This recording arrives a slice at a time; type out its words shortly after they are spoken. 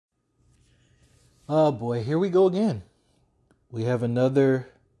Oh boy, here we go again. We have another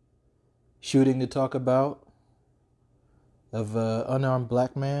shooting to talk about of an unarmed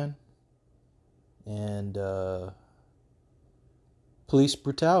black man and police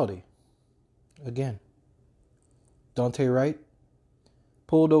brutality. Again, Daunte Wright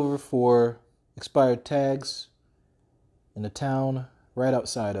pulled over for expired tags in a town right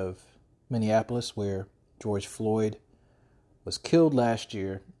outside of Minneapolis where George Floyd was killed last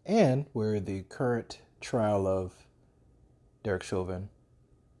year and where the current trial of Derek Chauvin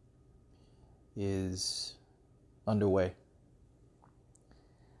is underway.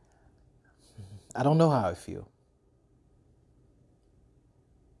 I don't know how I feel.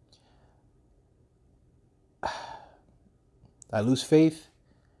 I lose faith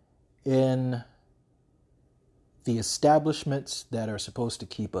in the establishments that are supposed to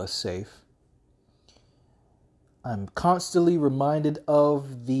keep us safe. I'm constantly reminded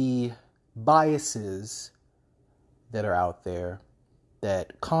of the biases that are out there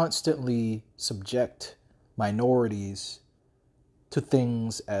that constantly subject minorities to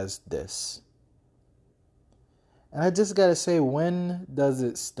things as this. And I just gotta say, when does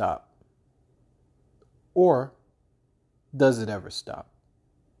it stop? Or does it ever stop?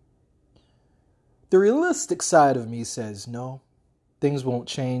 The realistic side of me says no, things won't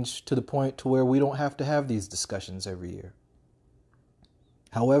change to the point to where we don't have to have these discussions every year.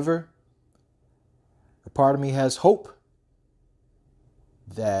 However, a part of me has hope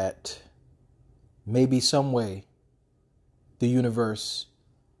that maybe some way the universe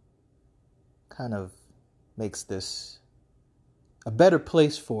kind of makes this a better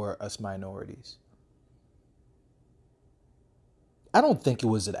place for us minorities. I don't think it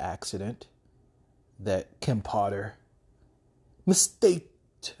was an accident that Kim Potter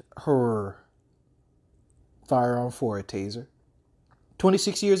mistaked her firearm for a taser.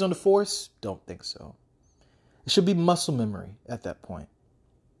 26 years on the force? Don't think so. It should be muscle memory at that point.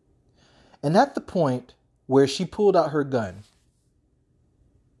 And at the point where she pulled out her gun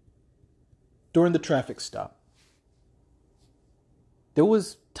during the traffic stop, there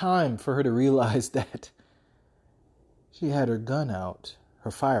was time for her to realize that she had her gun out,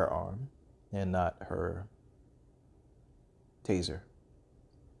 her firearm, and not her taser.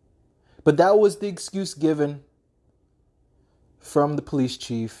 But that was the excuse given from the police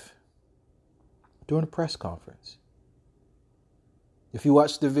chief during a press conference. If you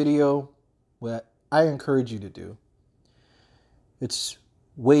watch the video, what I encourage you to do, it's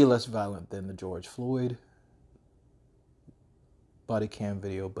way less violent than the George Floyd body cam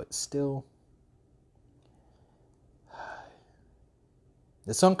video, but still,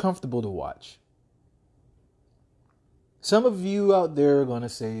 it's uncomfortable to watch. Some of you out there are going to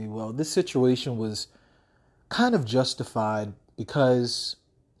say, well, this situation was kind of justified because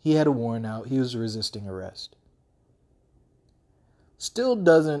he had a warrant out, he was resisting arrest. Still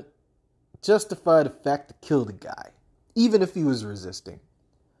doesn't justify the fact to kill the guy, even if he was resisting.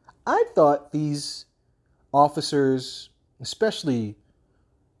 I thought these officers, especially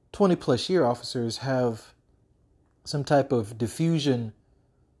 20 plus year officers, have some type of diffusion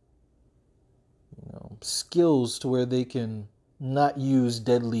skills to where they can not use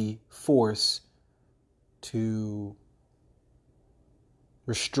deadly force to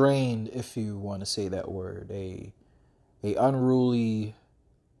restrain, if you want to say that word, a unruly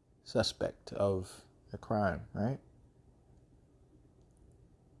suspect of a crime, right?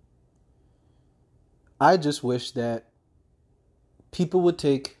 I just wish that people would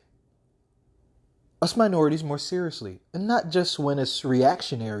take us minorities more seriously, and not just when it's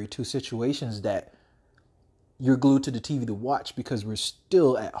reactionary to situations that you're glued to the TV to watch because we're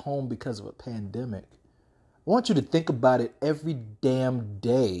still at home because of a pandemic. I want you to think about it every damn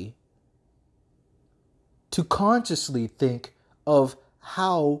day, to consciously think of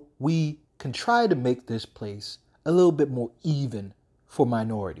how we can try to make this place a little bit more even for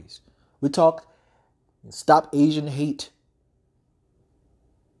minorities. We talked Stop Asian Hate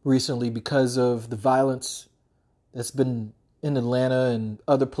recently because of the violence that's been in Atlanta and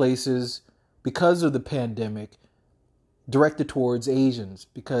other places because of the pandemic, directed towards Asians,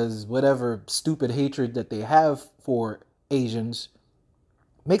 because whatever stupid hatred that they have for Asians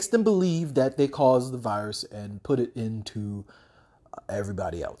makes them believe that they caused the virus and put it into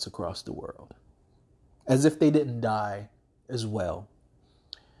everybody else across the world, as if they didn't die as well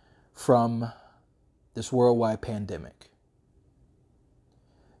from this worldwide pandemic.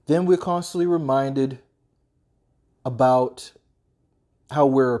 Then we're constantly reminded about how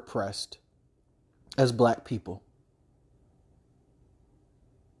we're oppressed as black people.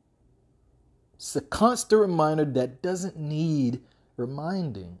 It's a constant reminder that doesn't need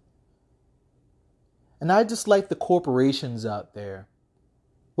reminding. And I just like the corporations out there,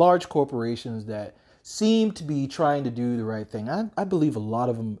 large corporations that seem to be trying to do the right thing. I believe a lot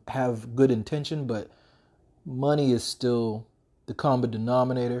of them have good intention, but money is still the common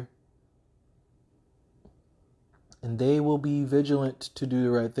denominator. And they will be vigilant to do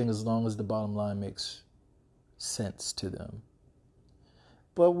the right thing as long as the bottom line makes sense to them.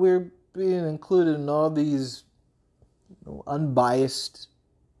 But we're being included in all these unbiased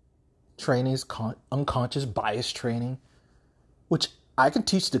trainings, unconscious bias training, which I can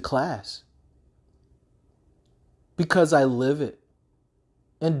teach the class because I live it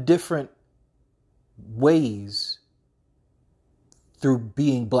in different ways through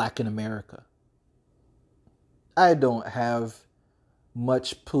being black in America. I don't have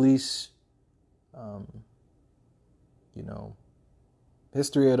much police,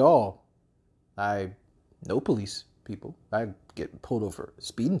 history at all. I know police people. I get pulled over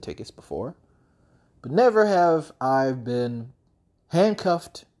speeding tickets before. But never have I been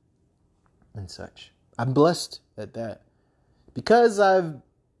handcuffed and such. I'm blessed at that. Because I've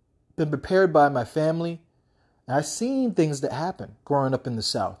been prepared by my family, and I've seen things that happen growing up in the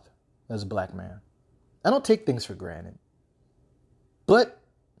South as a black man. I don't take things for granted. But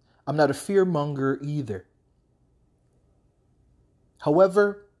I'm not a fearmonger either.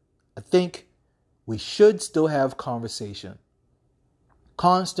 However, I think we should still have conversation.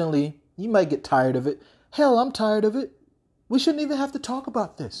 Constantly, you might get tired of it. Hell, I'm tired of it. We shouldn't even have to talk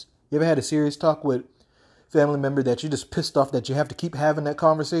about this. You ever had a serious talk with a family member that you just pissed off that you have to keep having that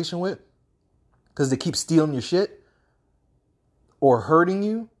conversation with? Because they keep stealing your shit? Or hurting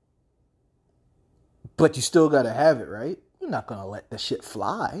you? But you still got to have it, right? You're not going to let the shit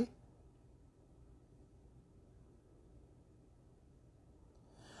fly.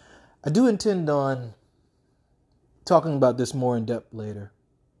 I do intend on talking about this more in depth later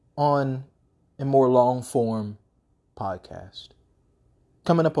on a more long form podcast.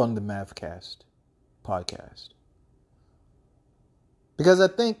 Coming up on the Mavcast podcast. Because I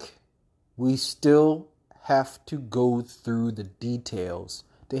think we still have to go through the details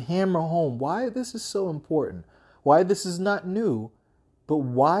to hammer home why this is so important, why this is not new, but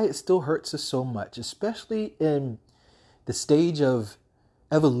why it still hurts us so much, especially in the stage of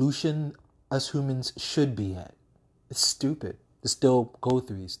evolution us humans should be at. It's stupid to still go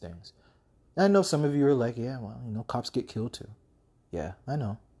through these things. And I know some of you are like, yeah, well, cops get killed too. Yeah, I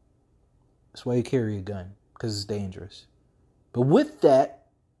know. That's why you carry a gun, because it's dangerous. But with that,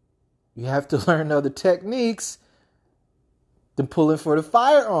 you have to learn other techniques than pulling for the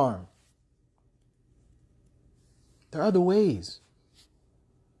firearm. There are other ways.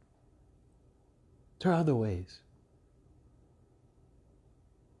 There are other ways.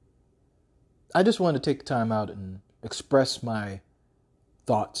 I just want to take time out and express my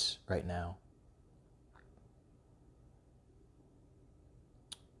thoughts right now.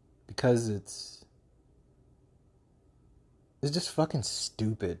 Because it's just fucking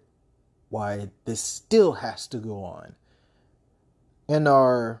stupid why this still has to go on. In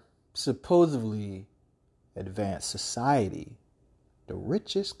our supposedly advanced society, the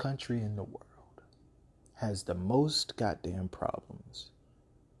richest country in the world has the most goddamn problems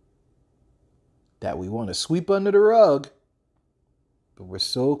that we want to sweep under the rug, but we're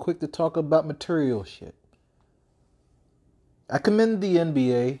so quick to talk about material shit. I commend the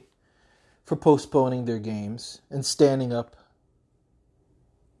NBA for postponing their games and standing up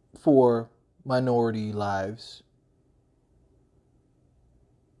for minority lives.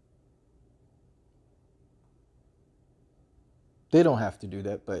 They don't have to do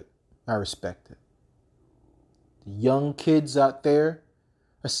that, but I respect it. The young kids out there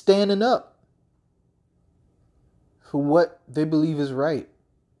are standing up for what they believe is right.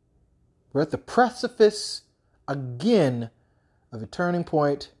 We're at the precipice again of a turning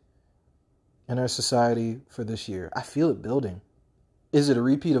point in our society for this year. I feel it building. Is it a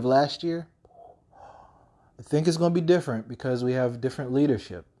repeat of last year? I think it's going to be different because we have different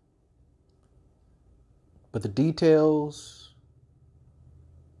leadership. But the details,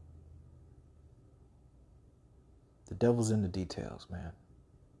 the devil's in the details, man.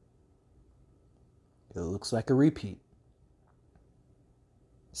 It looks like a repeat.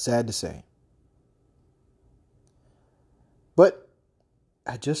 Sad to say. But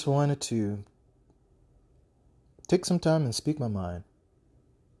I just wanted to take some time and speak my mind.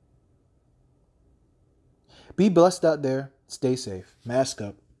 Be blessed out there. Stay safe. Mask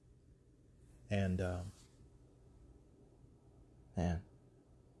up. And, man,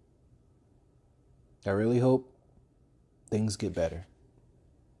 I really hope things get better.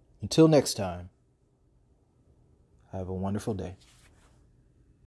 Until next time, have a wonderful day.